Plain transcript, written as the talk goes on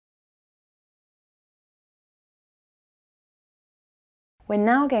We're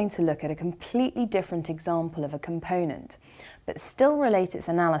now going to look at a completely different example of a component, but still relate its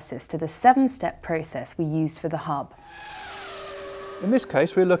analysis to the 7-step process we used for the hub. In this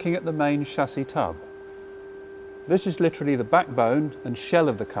case, we're looking at the main chassis tub. This is literally the backbone and shell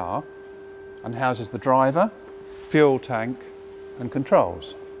of the car and houses the driver, fuel tank and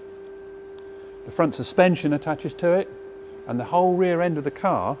controls. The front suspension attaches to it, and the whole rear end of the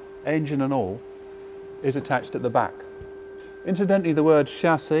car, engine and all, is attached at the back. Incidentally, the words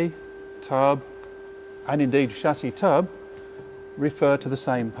chassis, tub and indeed chassis tub refer to the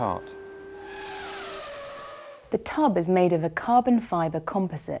same part. The tub is made of a carbon fibre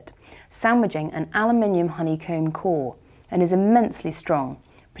composite, sandwiching an aluminium honeycomb core, and is immensely strong,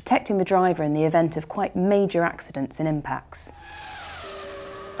 protecting the driver in the event of quite major accidents and impacts.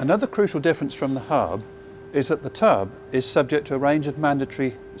 Another crucial difference from the hub is that the tub is subject to a range of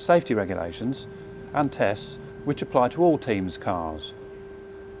mandatory safety regulations and tests which apply to all teams' cars.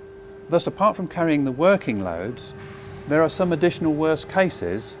 Thus, apart from carrying the working loads, there are some additional worst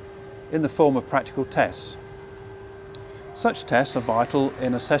cases in the form of practical tests. Such tests are vital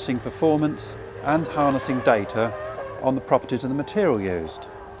in assessing performance and harnessing data on the properties of the material used.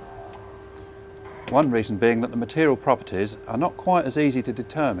 One reason being that the material properties are not quite as easy to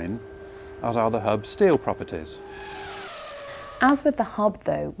determine as are the hub's steel properties. As with the hub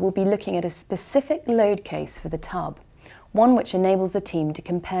though, we'll be looking at a specific load case for the tub, one which enables the team to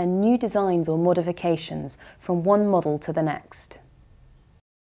compare new designs or modifications from one model to the next.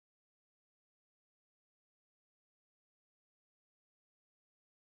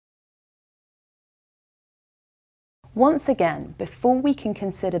 Once again, before we can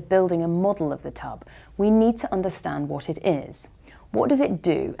consider building a model of the tub, we need to understand what it is. What does it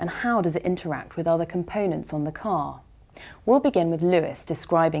do and how does it interact with other components on the car? We'll begin with Lewis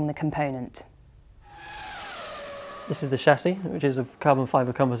describing the component. This is the chassis, which is of carbon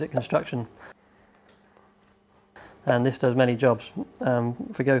fibre composite construction. And this does many jobs.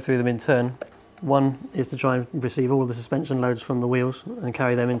 If we go through them in turn, one is to try and receive all the suspension loads from the wheels and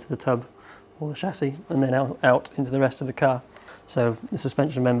carry them into the tub or the chassis and then out into the rest of the car. So the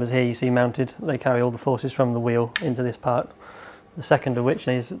suspension members here you see mounted, they carry all the forces from the wheel into this part. The second of which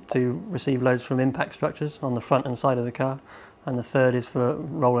is to receive loads from impact structures on the front and side of the car, and the third is for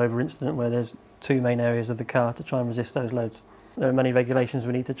rollover incident where there's two main areas of the car to try and resist those loads. There are many regulations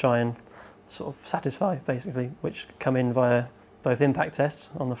we need to try and sort of satisfy basically, which come in via both impact tests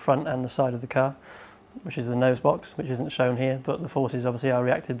on the front and the side of the car, which is the nose box, which isn't shown here, but the forces obviously are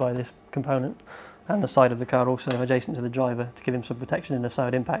reacted by this component, and the side of the car also adjacent to the driver to give him some protection in a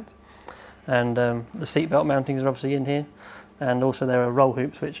side impact. And the seatbelt mountings are obviously in here, and also there are roll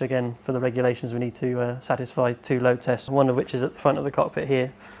hoops, which again for the regulations we need to satisfy two load tests, one of which is at the front of the cockpit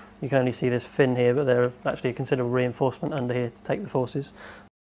here. You can only see this fin here, but there are actually a considerable reinforcement under here to take the forces.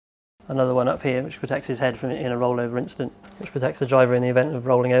 Another one up here which protects his head from in a rollover incident, which protects the driver in the event of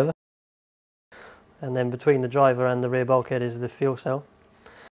rolling over. And then between the driver and the rear bulkhead is the fuel cell.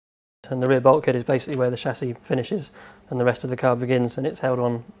 And the rear bulkhead is basically where the chassis finishes and the rest of the car begins, and it's held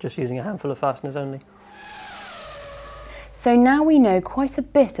on just using a handful of fasteners only. So now we know quite a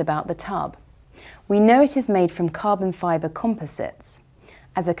bit about the tub. We know it is made from carbon fibre composites.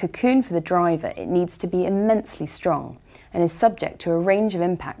 As a cocoon for the driver, it needs to be immensely strong and is subject to a range of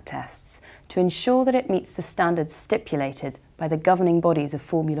impact tests to ensure that it meets the standards stipulated by the governing bodies of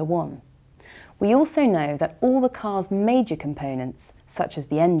Formula 1. We also know that all the car's major components, such as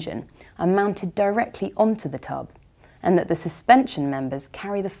the engine, are mounted directly onto the tub, and that the suspension members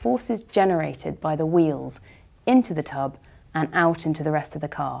carry the forces generated by the wheels into the tub and out into the rest of the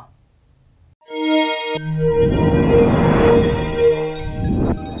car.